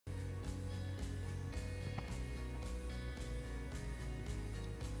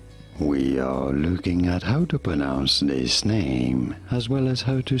We are looking at how to pronounce this name, as well as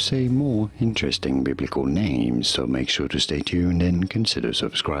how to say more interesting biblical names, so make sure to stay tuned and consider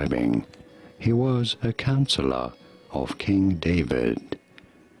subscribing. He was a counselor of King David.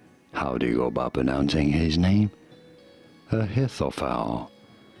 How do you go about pronouncing his name? Ahithophel.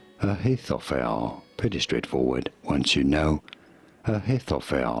 Ahithophel. Pretty straightforward once you know.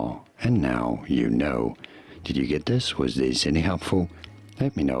 Ahithophel. And now you know. Did you get this? Was this any helpful?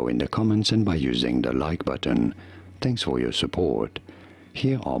 Let me know in the comments and by using the like button. Thanks for your support.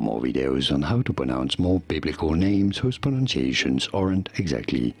 Here are more videos on how to pronounce more biblical names whose pronunciations aren't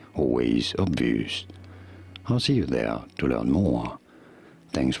exactly always obvious. I'll see you there to learn more.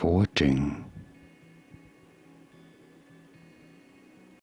 Thanks for watching.